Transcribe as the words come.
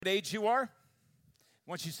What age you are.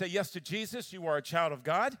 Once you say yes to Jesus, you are a child of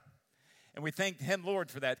God. And we thank him, Lord,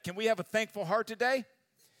 for that. Can we have a thankful heart today?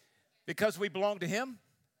 Because we belong to him.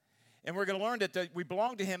 And we're going to learn that we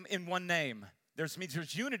belong to him in one name. Means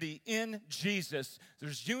there's unity in Jesus.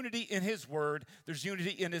 There's unity in his word. There's unity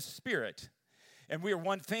in his spirit. And we are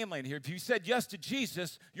one family in here. If you said yes to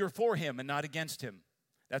Jesus, you're for him and not against him.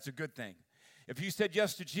 That's a good thing. If you said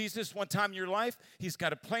yes to Jesus one time in your life, he's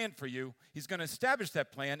got a plan for you. He's going to establish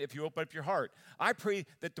that plan if you open up your heart. I pray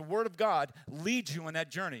that the word of God leads you on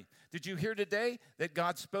that journey. Did you hear today that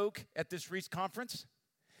God spoke at this Reach conference?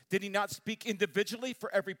 Did he not speak individually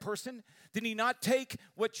for every person? Did he not take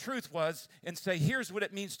what truth was and say, here's what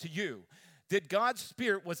it means to you? Did God's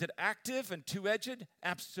Spirit, was it active and two-edged?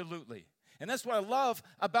 Absolutely. And that's what I love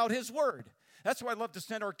about his word. That's why I love to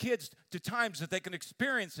send our kids to times that they can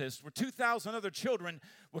experience this, where 2,000 other children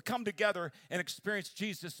will come together and experience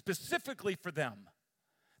Jesus specifically for them.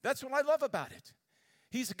 That's what I love about it.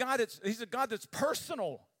 He's a God that's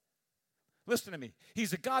personal. Listen to me.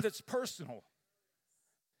 He's a God that's personal.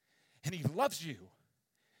 And he loves you.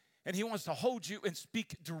 And he wants to hold you and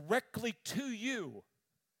speak directly to you.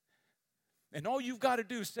 And all you've got to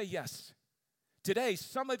do is say yes. Today,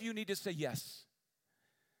 some of you need to say yes.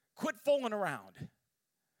 Quit fooling around.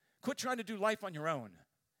 Quit trying to do life on your own.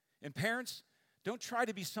 And parents, don't try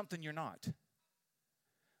to be something you're not.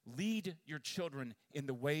 Lead your children in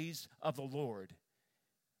the ways of the Lord.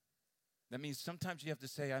 That means sometimes you have to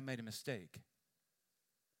say, I made a mistake.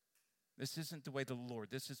 This isn't the way of the Lord.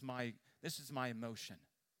 This is my emotion.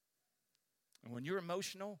 And when you're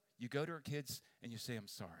emotional, you go to our kids and you say, I'm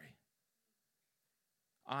sorry.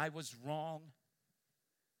 I was wrong.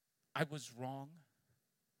 I was wrong.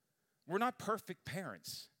 We're not perfect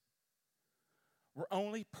parents. We're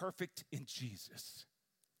only perfect in Jesus.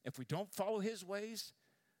 If we don't follow his ways,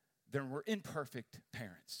 then we're imperfect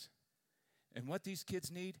parents. And what these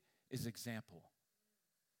kids need is example.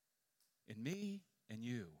 In me and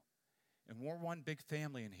you. And we're one big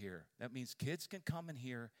family in here. That means kids can come in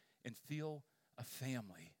here and feel a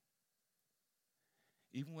family.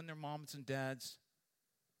 Even when their moms and dads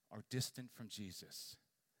are distant from Jesus.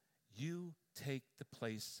 You take the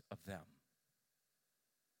place of them.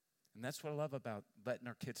 And that's what I love about letting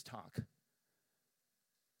our kids talk.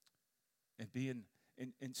 And being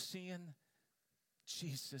and seeing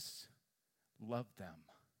Jesus love them.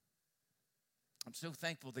 I'm so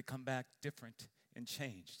thankful they come back different and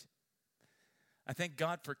changed. I thank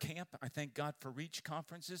God for camp. I thank God for Reach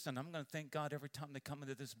conferences. And I'm going to thank God every time they come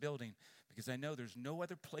into this building because I know there's no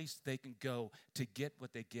other place they can go to get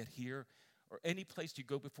what they get here or any place you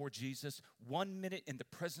go before Jesus. 1 minute in the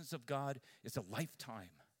presence of God is a lifetime.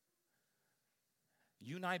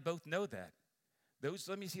 You and I both know that.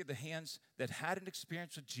 Let me see the hands that had an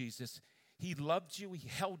experience with Jesus. He loved you. He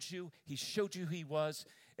held you. He showed you who he was.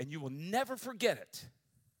 And you will never forget it.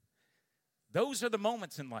 Those are the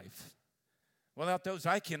moments in life. Without those,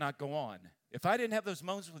 I cannot go on. If I didn't have those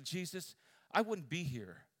moments with Jesus, I wouldn't be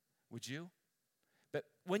here. Would you? But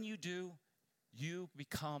when you do, you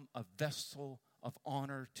become a vessel of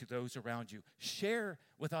honor to those around you. Share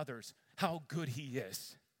with others how good he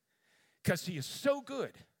is. Because he is so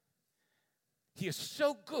good. He is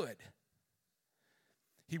so good.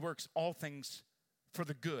 He works all things for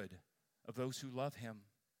the good of those who love him.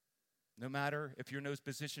 No matter if you're in those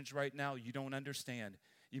positions right now, you don't understand.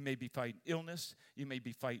 You may be fighting illness. You may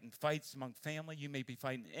be fighting fights among family. You may be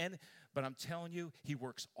fighting but I'm telling you, he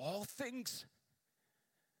works all things.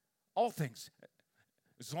 All things.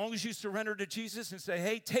 As long as you surrender to Jesus and say,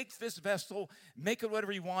 hey, take this vessel, make it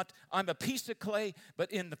whatever you want. I'm a piece of clay,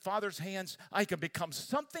 but in the Father's hands, I can become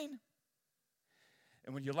something.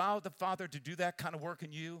 And when you allow the Father to do that kind of work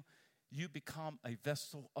in you, you become a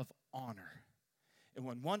vessel of honor. And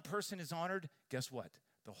when one person is honored, guess what?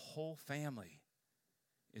 The whole family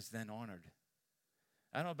is then honored.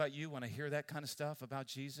 I don't know about you, when I hear that kind of stuff about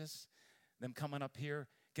Jesus, them coming up here,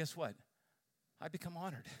 guess what? I become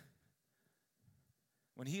honored.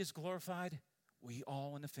 When he is glorified, we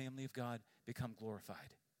all in the family of God become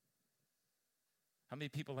glorified. How many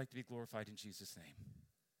people like to be glorified in Jesus' name?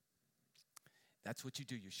 That's what you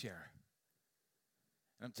do, you share.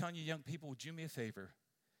 And I'm telling you, young people, would you do me a favor?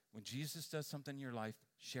 When Jesus does something in your life,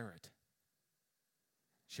 share it.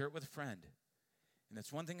 Share it with a friend. And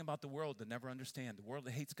that's one thing about the world they'll never understand. The world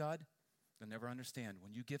that hates God, they'll never understand.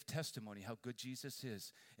 When you give testimony how good Jesus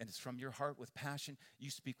is, and it's from your heart with passion, you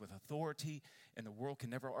speak with authority, and the world can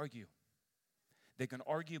never argue. They can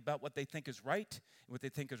argue about what they think is right and what they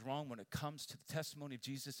think is wrong. When it comes to the testimony of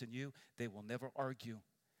Jesus in you, they will never argue.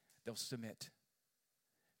 They'll submit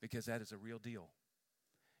because that is a real deal.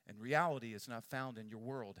 And reality is not found in your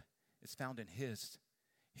world. It's found in His.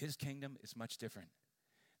 His kingdom is much different.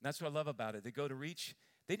 And that's what I love about it. They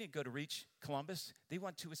didn't go to reach Columbus. They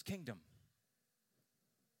went to His kingdom.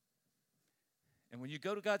 And when you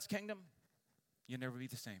go to God's kingdom, you'll never be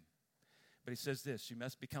the same. But He says this, you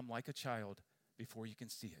must become like a child before you can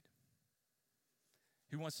see it.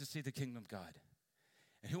 Who wants to see the kingdom of God?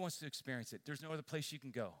 And who wants to experience it? There's no other place you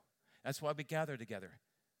can go. That's why we gather together,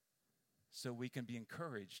 so we can be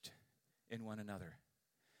encouraged in one another.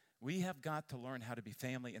 We have got to learn how to be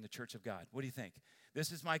family in the church of God. What do you think?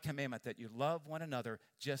 This is my commandment, that you love one another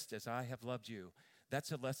just as I have loved you.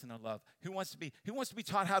 That's a lesson of love. Who wants to be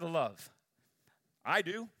taught how to love? I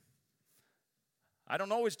do. I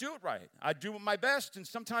don't always do it right. I do my best, and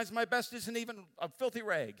sometimes my best isn't even a filthy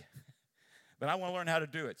rag. But I want to learn how to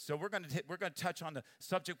do it. So we're going to touch on the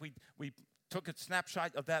subject. We took a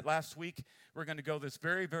snapshot of that last week. We're going to go this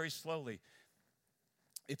very, very slowly.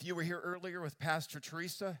 If you were here earlier with Pastor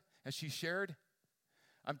Teresa, as she shared,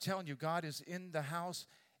 I'm telling you, God is in the house,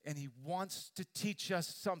 and He wants to teach us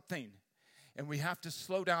something. And we have to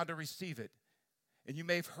slow down to receive it. And you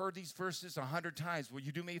may have heard these verses 100 times. Will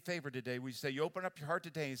you do me a favor today? Will you say, you open up your heart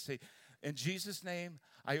today and say, in Jesus' name,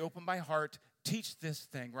 I open my heart. Teach this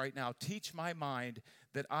thing right now. Teach my mind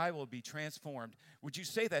that I will be transformed. Would you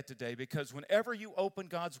say that today? Because whenever you open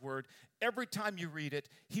God's word, every time you read it,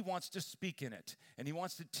 He wants to speak in it. And He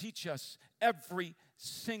wants to teach us every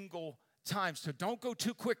single time. So don't go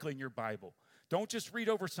too quickly in your Bible. Don't just read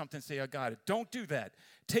over something and say, I got it. Don't do that.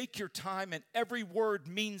 Take your time, and every word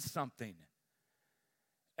means something.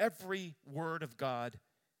 Every word of God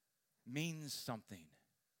means something.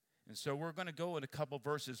 And so we're going to go in a couple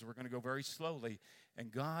verses. We're going to go very slowly. And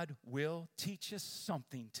God will teach us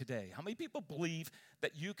something today. How many people believe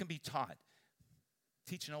that you can be taught?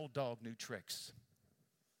 Teach an old dog new tricks.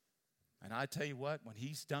 And I tell you what, when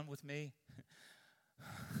He's done with me,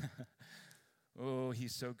 oh,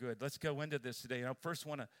 He's so good. Let's go into this today. I first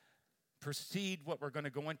want to precede what we're going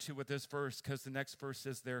to go into with this verse, because the next verse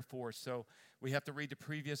is therefore. So we have to read the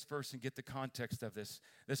previous verse and get the context of this.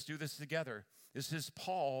 Let's do this together. This is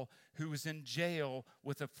Paul, who is in jail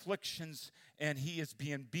with afflictions, and he is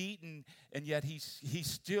being beaten, and yet he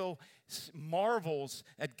still marvels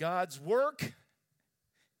at God's work.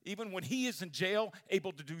 Even when he is in jail,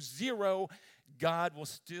 able to do zero, God will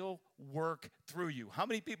still work through you. How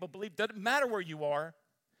many people believe? Doesn't matter where you are.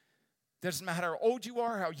 Doesn't matter how old you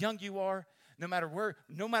are, how young you are. No matter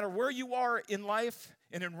where you are in life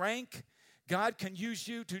and in rank, God can use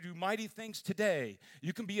you to do mighty things today.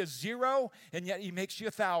 You can be a 0, and yet He makes you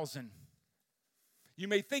 1,000. You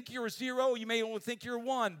may think you're a 0, you may only think you're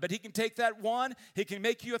 1, but He can take that 1, He can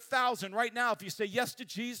make you 1,000 right now. If you say yes to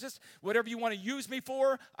Jesus, whatever you want to use me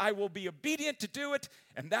for, I will be obedient to do it,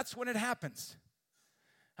 and that's when it happens.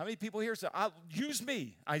 How many people here say, use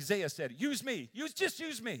me? Isaiah said, use me. Just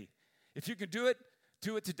use me. If you can do it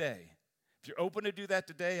today. If you're open to do that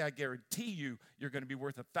today, I guarantee you're going to be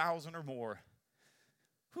worth 1,000 or more.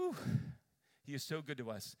 Whew. He is so good to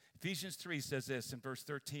us. Ephesians 3 says this in verse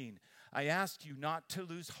 13. I ask you not to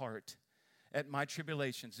lose heart at my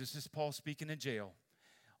tribulations. This is Paul speaking in jail.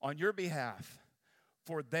 On your behalf,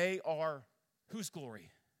 for they are whose glory?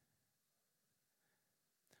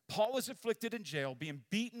 Paul is afflicted in jail, being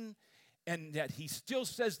beaten, and yet he still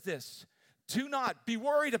says this. Do not be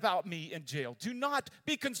worried about me in jail. Do not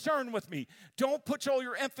be concerned with me. Don't put all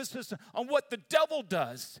your emphasis on what the devil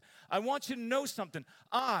does. I want you to know something.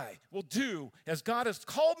 I will do as God has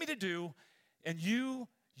called me to do, and you,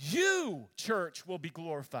 church, will be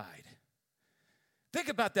glorified. Think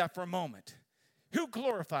about that for a moment. Who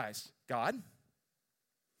glorifies? God.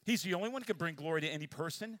 He's the only one who can bring glory to any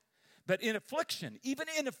person. But in affliction, even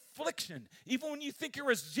when you think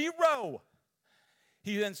you're a 0,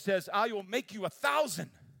 He then says, I will make you 1,000,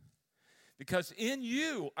 because in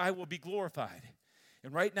you I will be glorified.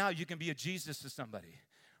 And right now you can be a Jesus to somebody.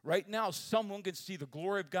 Right now someone can see the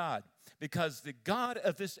glory of God, because the God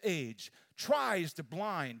of this age tries to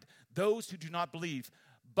blind those who do not believe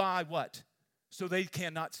by what? So they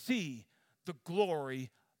cannot see the glory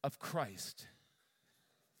of Christ.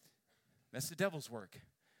 That's the devil's work.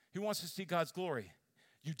 He wants to see God's glory.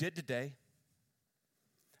 You did today.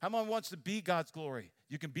 How many wants to be God's glory?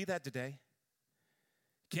 You can be that today.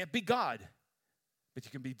 Can't be God, but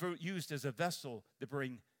you can be used as a vessel to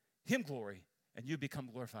bring Him glory, and you become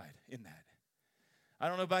glorified in that. I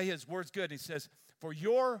don't know about His word's good. He says, for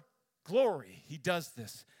your glory, He does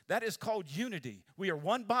this. That is called unity. We are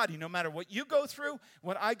one body. No matter what you go through,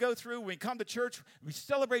 what I go through, when we come to church, we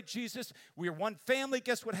celebrate Jesus. We are one family.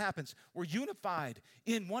 Guess what happens? We're unified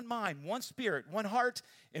in one mind, one spirit, one heart,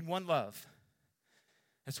 and one love.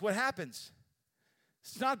 That's what happens.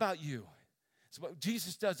 It's not about you. It's what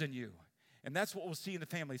Jesus does in you. And that's what we'll see in the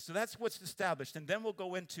family. So that's what's established. And then we'll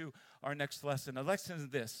go into our next lesson. The lesson is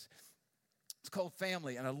this. It's called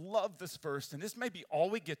family. And I love this verse. And this may be all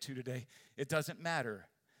we get to today. It doesn't matter.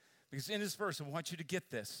 Because in this verse, I want you to get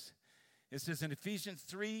this. It says in Ephesians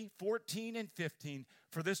 3:14 and 15,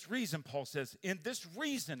 for this reason, Paul says, in this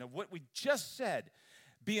reason of what we just said,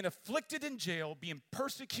 being afflicted in jail, being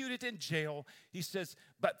persecuted in jail, he says,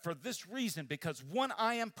 but for this reason, because when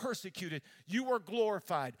I am persecuted, you are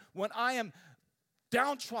glorified. When I am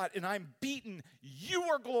downtrodden and I'm beaten, you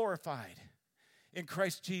are glorified in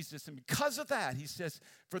Christ Jesus. And because of that, he says,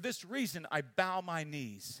 for this reason, I bow my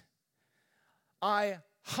knees. I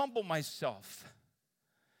humble myself.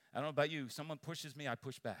 I don't know about you. Someone pushes me, I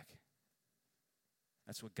push back.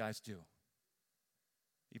 That's what guys do.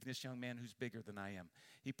 Even this young man who's bigger than I am.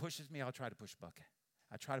 He pushes me, I'll try to push back.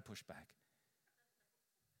 I try to push back.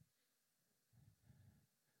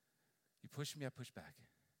 You push me, I push back.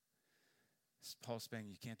 Paul's saying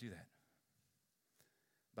you can't do that.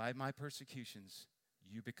 By my persecutions,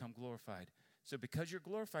 you become glorified. So because you're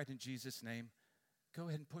glorified in Jesus' name, go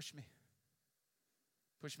ahead and push me.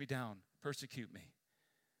 Push me down, persecute me,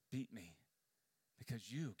 beat me,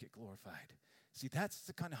 because you get glorified. See, that's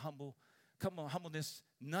the kind of humbleness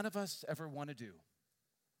none of us ever want to do.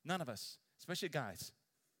 None of us, especially guys.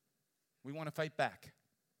 We want to fight back.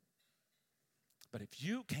 But if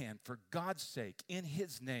you can, for God's sake, in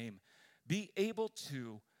his name, be able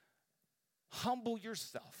to humble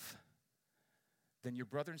yourself, then your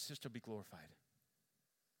brother and sister will be glorified.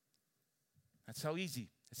 That's how easy.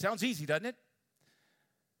 It sounds easy, doesn't it?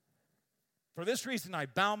 For this reason, I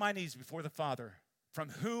bow my knees before the Father, from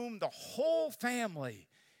whom the whole family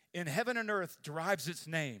in heaven and earth derives its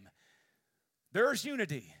name. There's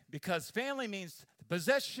unity, because family means the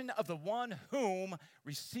possession of the one whom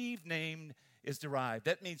received name is derived.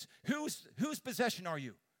 That means whose possession are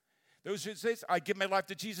you? Those who say, I give my life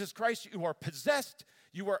to Jesus Christ, you are possessed,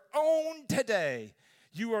 you are owned today.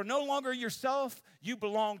 You are no longer yourself, you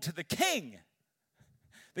belong to the King.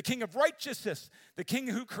 The King of righteousness, the King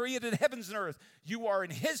who created heavens and earth. You are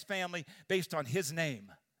in his family based on his name.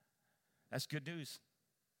 That's good news.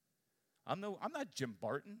 I'm not Jim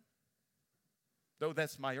Barton, though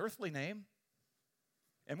that's my earthly name.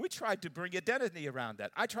 And we tried to bring identity around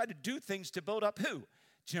that. I tried to do things to build up who?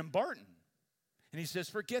 Jim Barton. And he says,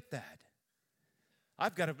 forget that.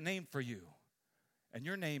 I've got a name for you. And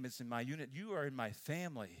your name is in my unit. You are in my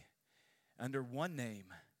family under one name.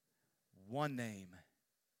 One name.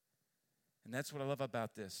 And that's what I love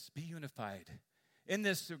about this. Be unified. In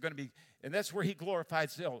this, they're going to be, and that's where he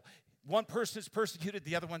glorifies. So one person is persecuted,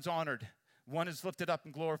 the other one's honored. One is lifted up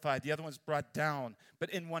and glorified, the other one's brought down. But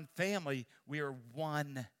in one family, we are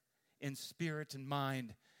one in spirit and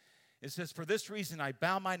mind. It says, for this reason, I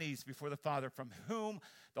bow my knees before the Father, from whom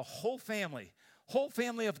the whole family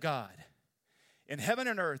of God in heaven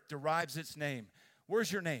and earth derives its name.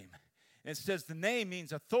 Where's your name? And it says the name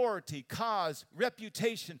means authority, cause,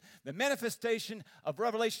 reputation, the manifestation of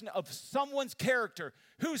revelation of someone's character.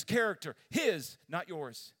 Whose character? His, not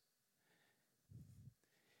yours.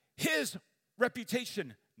 His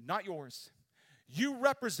reputation, not yours. You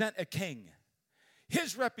represent a king.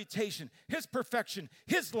 His reputation, his perfection,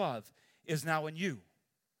 his love is now in you.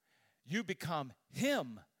 You become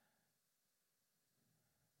him,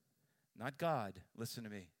 not God. Listen to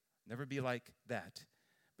me. Never be like that.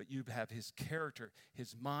 But you have his character,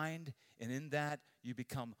 his mind, and in that you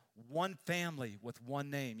become one family with one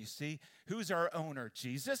name. You see, who's our owner?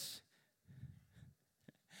 Jesus.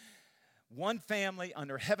 One family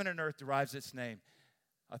under heaven and earth derives its name.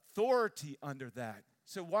 Authority under that.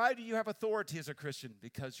 So why do you have authority as a Christian?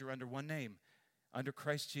 Because you're under one name, under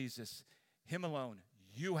Christ Jesus. Him alone,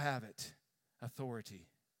 you have it. Authority.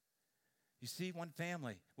 You see, one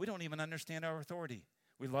family. We don't even understand our authority.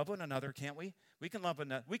 We love one another, can't we? We can love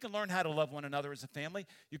another. We can learn how to love one another as a family.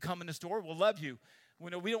 You come in the store, we'll love you. We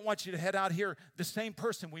don't want you to head out here the same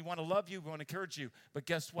person. We want to love you. We want to encourage you. But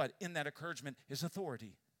guess what? In that encouragement is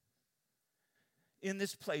authority. In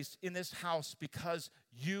this place, in this house, because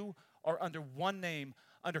you are under one name,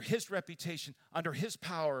 under his reputation, under his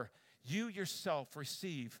power, you yourself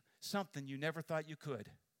receive something you never thought you could.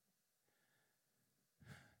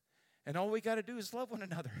 And all we got to do is love one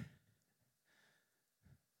another.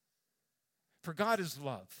 For God is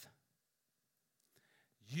love.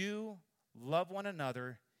 You love one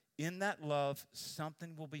another. In that love,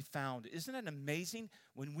 something will be found. Isn't it amazing?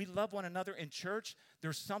 When we love one another in church,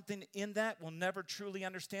 there's something in that we'll never truly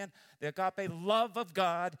understand. The agape love of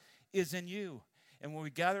God is in you. And when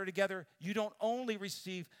we gather together, you don't only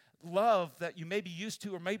receive love that you may be used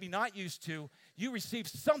to or maybe not used to, you receive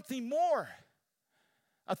something more.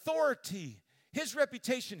 Authority, His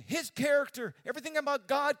reputation, His character, everything about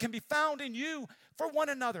God can be found in you for one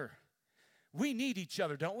another. We need each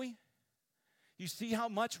other, don't we? You see how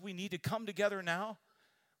much we need to come together now?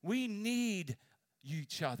 We need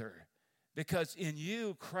each other because in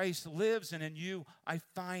you, Christ lives, and in you, I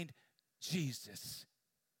find Jesus.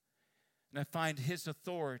 And I find His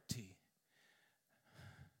authority.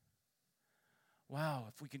 Wow,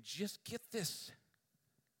 if we can just get this.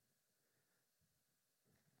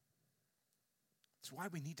 It's why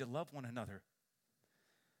we need to love one another.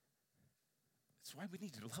 It's why we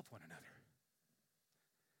need to love one another.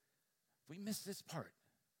 We miss this part.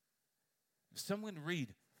 If someone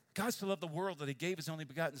read, God so loved the world that He gave His only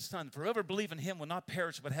begotten Son, for whoever believes in Him will not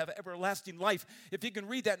perish but have everlasting life. If you can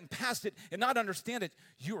read that and pass it and not understand it,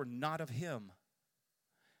 you are not of Him.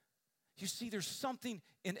 You see, there's something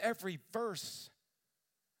in every verse.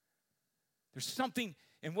 There's something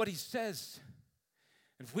in what He says.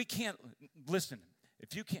 And if we can't, listen,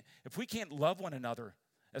 if we can't love one another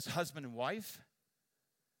as husband and wife,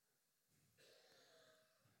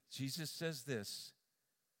 Jesus says this,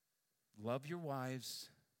 love your wives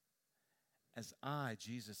as I,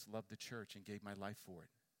 Jesus, loved the church and gave my life for it.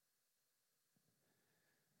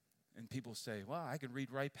 And people say, well, I can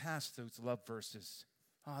read right past those love verses.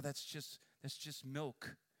 Oh, that's just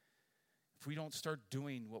milk. If we don't start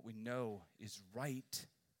doing what we know is right,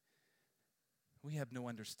 we have no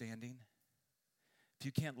understanding. If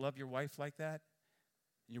you can't love your wife like that,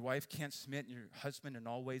 and your wife can't submit your husband in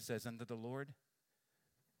all ways as unto the Lord,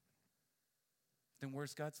 then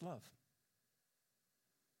where's God's love?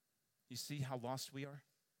 You see how lost we are?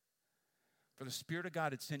 For the Spirit of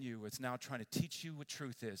God that's in you, it's now trying to teach you what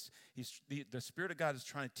truth is. The Spirit of God is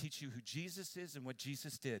trying to teach you who Jesus is and what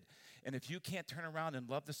Jesus did. And if you can't turn around and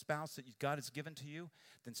love the spouse that God has given to you,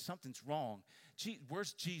 then something's wrong.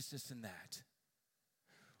 Where's Jesus in that?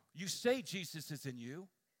 You say Jesus is in you.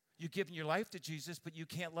 You've given your life to Jesus, but you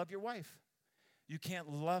can't love your wife. You can't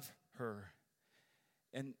love her.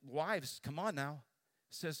 And wives, come on now.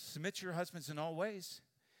 It says, submit to your husbands in all ways.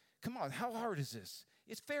 Come on, how hard is this?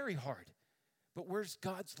 It's very hard. But where's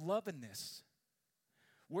God's love in this?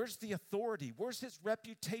 Where's the authority? Where's His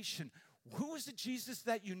reputation? Who is the Jesus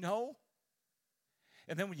that you know?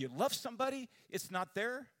 And then when you love somebody, it's not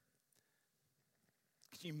there.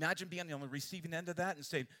 Can you imagine being on the receiving end of that and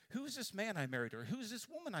saying, who's this man I married? Or who's this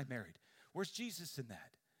woman I married? Where's Jesus in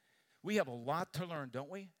that? We have a lot to learn,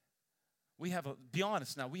 don't we? Be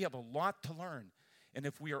honest now, we have a lot to learn. And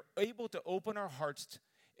if we are able to open our hearts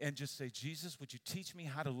and just say, Jesus, would you teach me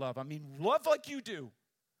how to love? I mean, love like you do.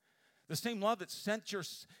 The same love that sent your,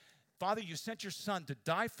 Father, you sent your Son to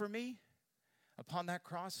die for me upon that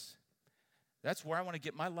cross. That's where I want to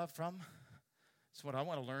get my love from. That's what I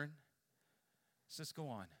want to learn. So let's go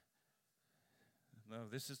on. No,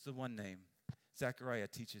 this is the one name. Zechariah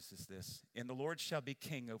teaches us this. And the Lord shall be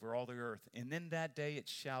king over all the earth. And in that day it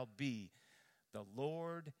shall be, the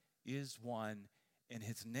Lord is one, and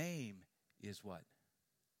His name is what?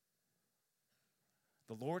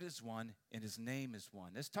 The Lord is one, and His name is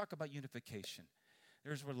one. Let's talk about unification.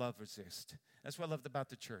 There's where love exists. That's what I loved about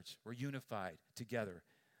the church. We're unified together.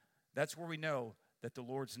 That's where we know that the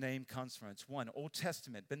Lord's name comes from. It's one, Old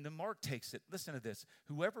Testament. But then Mark takes it. Listen to this.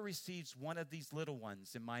 Whoever receives one of these little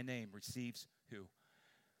ones in my name receives who?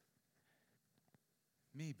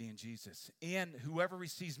 Me, being Jesus. And whoever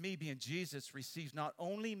receives me, being Jesus, receives not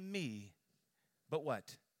only me, but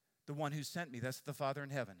what? The one who sent me. That's the Father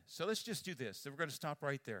in heaven. So let's just do this. We're going to stop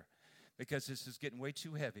right there because this is getting way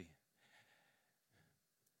too heavy.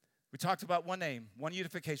 We talked about one name, one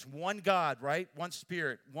unification, one God, right? One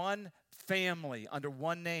Spirit, one family under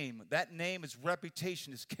one name. That name is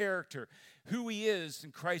reputation, His character. Who He is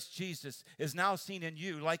in Christ Jesus is now seen in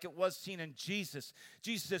you like it was seen in Jesus.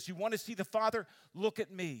 Jesus says, you want to see the Father? Look at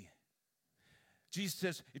me. Jesus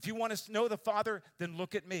says, if you want to know the Father, then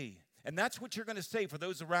look at me. And that's what you're going to say for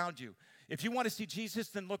those around you. If you want to see Jesus,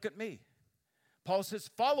 then look at me. Paul says,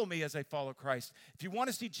 follow me as I follow Christ. If you want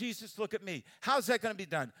to see Jesus, look at me. How's that going to be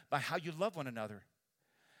done? By how you love one another.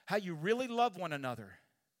 How you really love one another.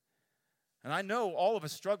 And I know all of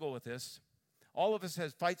us struggle with this. All of us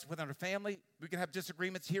have fights within our family. We can have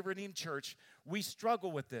disagreements here in church. We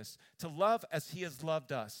struggle with this. To love as He has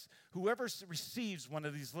loved us. Whoever receives one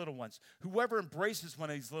of these little ones, whoever embraces one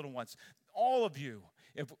of these little ones, all of you,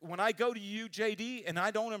 when I go to you, JD, and I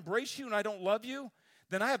don't embrace you and I don't love you,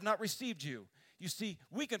 then I have not received you. You see,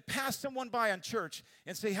 we can pass someone by in church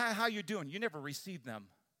and say, hi, how you doing? You never received them.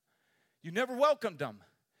 You never welcomed them.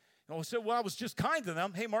 Oh, so, well, I was just kind to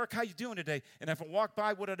them. Hey, Mark, how you doing today? And if I walk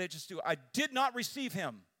by, what did I just do? I did not receive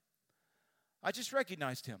him. I just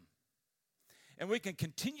recognized him. And we can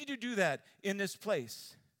continue to do that in this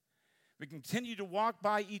place. We can continue to walk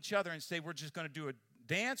by each other and say, we're just going to do a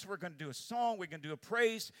dance, we're going to do a song, we're going to do a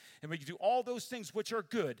praise, and we can do all those things which are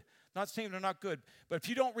good. Not saying they're not good, but if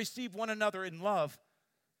you don't receive one another in love,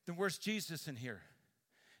 then where's Jesus in here?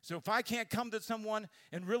 So if I can't come to someone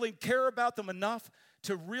and really care about them enough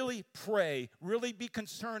to really pray, really be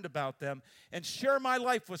concerned about them, and share my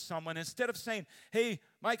life with someone, instead of saying, hey,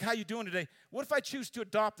 Mike, how you doing today? What if I choose to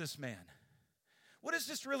adopt this man? What does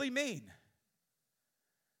this really mean?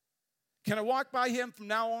 Can I walk by him from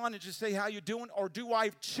now on and just say, how you doing? Or do I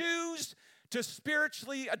choose to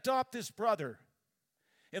spiritually adopt this brother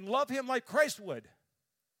and love him like Christ would?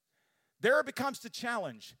 There becomes the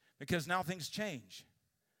challenge, because now things change.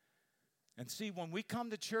 And see, when we come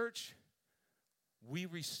to church, we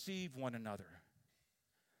receive one another.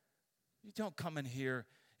 You don't come in here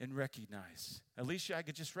and recognize. Alicia, I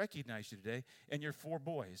could just recognize you today, and your 4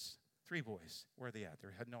 boys, 3 boys. Where are they at?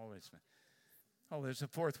 They're heading always. Oh, there's a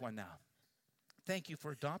 4th one now. Thank you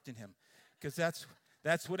for adopting him, because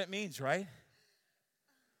that's what it means, right?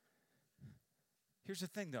 Here's the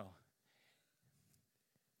thing, though.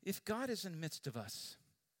 If God is in the midst of us,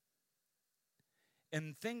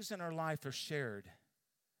 and things in our life are shared,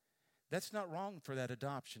 that's not wrong for that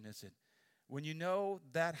adoption, is it? When you know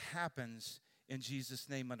that happens in Jesus'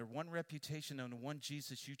 name, under one reputation, under one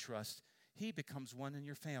Jesus you trust, he becomes one in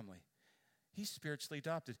your family. He's spiritually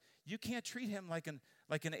adopted. You can't treat him like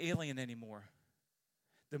an alien anymore.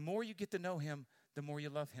 The more you get to know him, the more you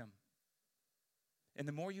love him. And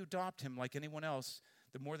the more you adopt him like anyone else,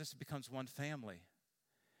 the more this becomes one family.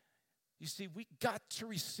 You see, we got to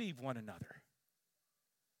receive one another.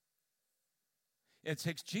 It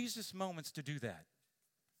takes Jesus moments to do that.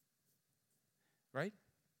 Right?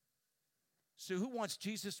 So who wants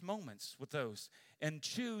Jesus moments with those and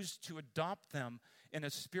choose to adopt them in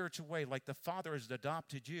a spiritual way like the Father has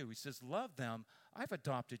adopted you? He says, love them. I've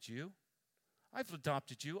adopted you. I've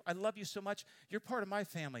adopted you. I love you so much. You're part of my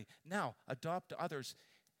family. Now, adopt others.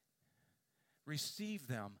 Receive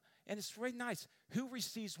them. And it's very nice. Who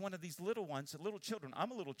receives one of these little ones, little children?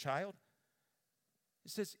 I'm a little child. It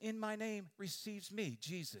says, in my name receives me,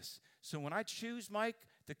 Jesus. So when I choose Mike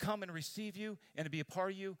to come and receive you and to be a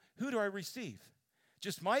part of you, who do I receive?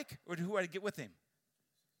 Just Mike, or who do I get with him?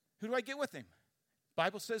 Who do I get with him?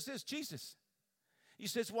 Bible says this, Jesus. He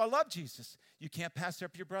says, well, I love Jesus. You can't pass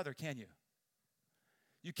up your brother, can you?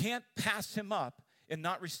 You can't pass him up and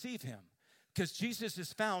not receive him, because Jesus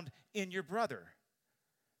is found in your brother.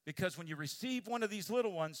 Because when you receive one of these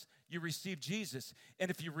little ones, you receive Jesus. And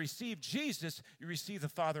if you receive Jesus, you receive the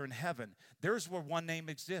Father in heaven. There's where one name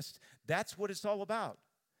exists. That's what it's all about.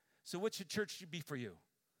 So what should church be for you?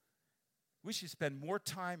 We should spend more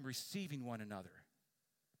time receiving one another.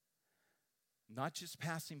 Not just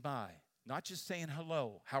passing by. Not just saying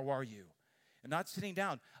hello, how are you? And not sitting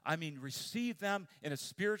down. I mean, receive them in a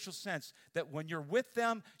spiritual sense, that when you're with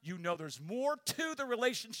them, you know there's more to the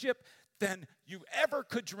relationship than you ever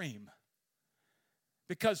could dream.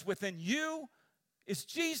 Because within you is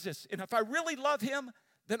Jesus. And if I really love him,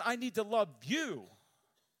 then I need to love you.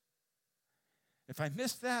 If I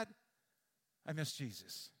miss that, I miss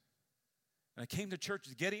Jesus. And I came to church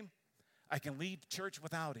to get him. I can leave church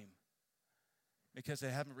without him, because I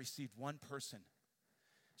haven't received one person.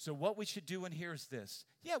 So what we should do in here is this.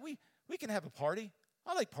 Yeah, we can have a party.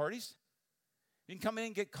 I like parties. You can come in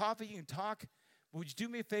and get coffee. You can talk. But would you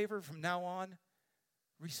do me a favor from now on?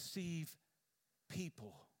 Receive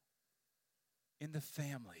people in the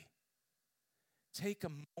family. Take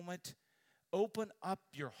a moment. Open up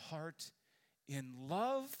your heart in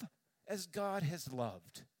love as God has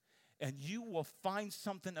loved. And you will find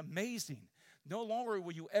something amazing. No longer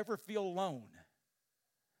will you ever feel alone.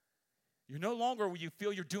 You no longer will you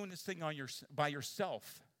feel you're doing this thing by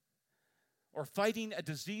yourself, or fighting a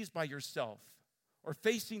disease by yourself, or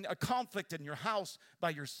facing a conflict in your house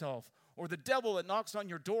by yourself, or the devil that knocks on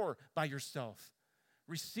your door by yourself.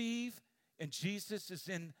 Receive, and Jesus is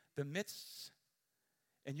in the midst,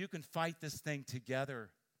 and you can fight this thing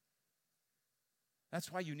together. That's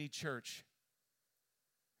why you need church.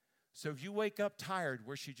 So if you wake up tired,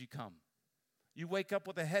 where should you come? You wake up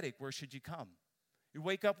with a headache, where should you come? You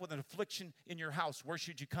wake up with an affliction in your house, where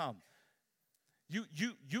should you come?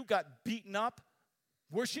 You got beaten up,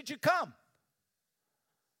 where should you come?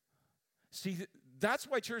 See, that's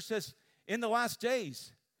why church says, in the last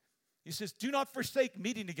days, he says, do not forsake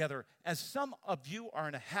meeting together, as some of you are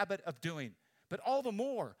in a habit of doing. But all the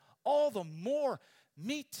more,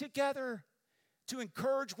 meet together. to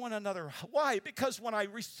encourage one another. Why? Because when I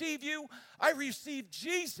receive you, I receive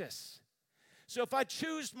Jesus. So if I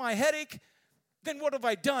choose my headache, then what have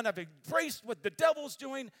I done? I've embraced what the devil's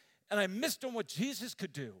doing, and I missed on what Jesus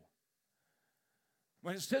could do.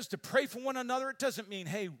 When it says to pray for one another, it doesn't mean,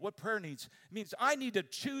 hey, what prayer needs? It means I need to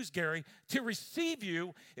choose, Gary, to receive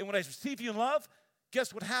you. And when I receive you in love,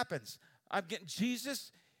 guess what happens? I'm getting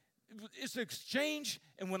Jesus. It's an exchange.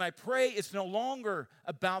 And when I pray, it's no longer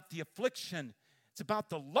about the affliction. It's about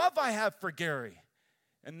the love I have for Gary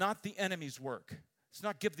and not the enemy's work. It's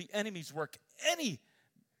not give the enemy's work any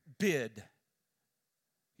bid.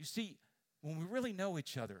 You see, when we really know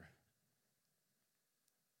each other,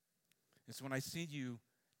 it's when I see you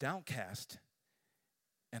downcast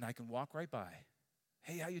and I can walk right by.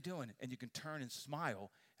 Hey, how you doing? And you can turn and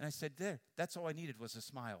smile. And I said, there, that's all I needed was a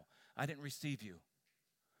smile. I didn't receive you.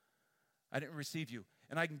 I didn't receive you.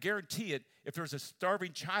 And I can guarantee it, if there's a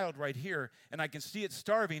starving child right here and I can see it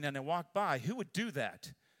starving and I walk by, who would do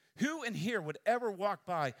that? Who in here would ever walk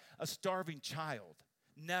by a starving child?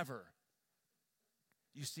 Never.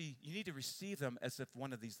 You see, you need to receive them as if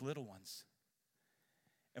one of these little ones.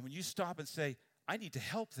 And when you stop and say, I need to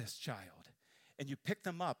help this child, and you pick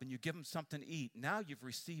them up and you give them something to eat, now you've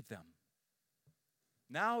received them.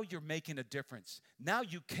 Now you're making a difference. Now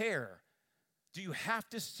you care. Do you have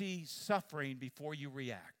to see suffering before you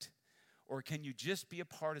react? Or can you just be a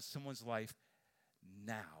part of someone's life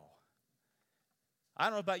now? I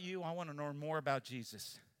don't know about you. I want to know more about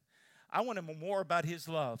Jesus. I want to know more about his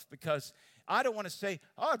love, because I don't want to say,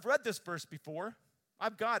 oh, I've read this verse before.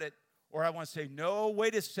 I've got it. Or I want to say, no,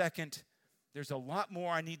 wait a second. There's a lot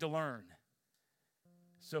more I need to learn.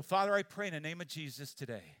 So, Father, I pray in the name of Jesus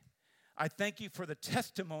today. I thank you for the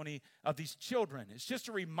testimony of these children. It's just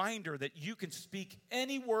a reminder that you can speak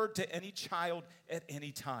any word to any child at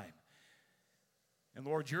any time. And,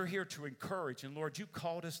 Lord, you're here to encourage. And, Lord, you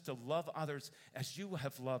called us to love others as you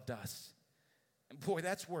have loved us. And, boy,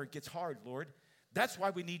 that's where it gets hard, Lord. That's why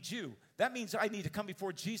we need you. That means I need to come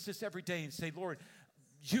before Jesus every day and say, Lord,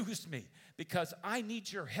 use me, because I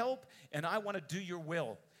need your help and I want to do your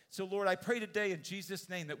will. So, Lord, I pray today in Jesus'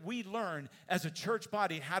 name that we learn as a church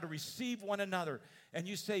body how to receive one another. And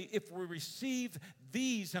you say, if we receive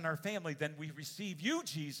these in our family, then we receive you,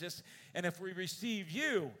 Jesus. And if we receive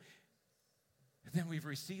you, then we've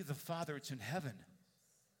received the Father that's in heaven.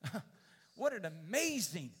 What an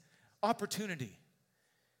amazing opportunity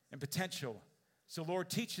and potential. So, Lord,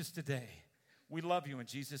 teach us today. We love you in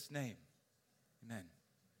Jesus' name. Amen.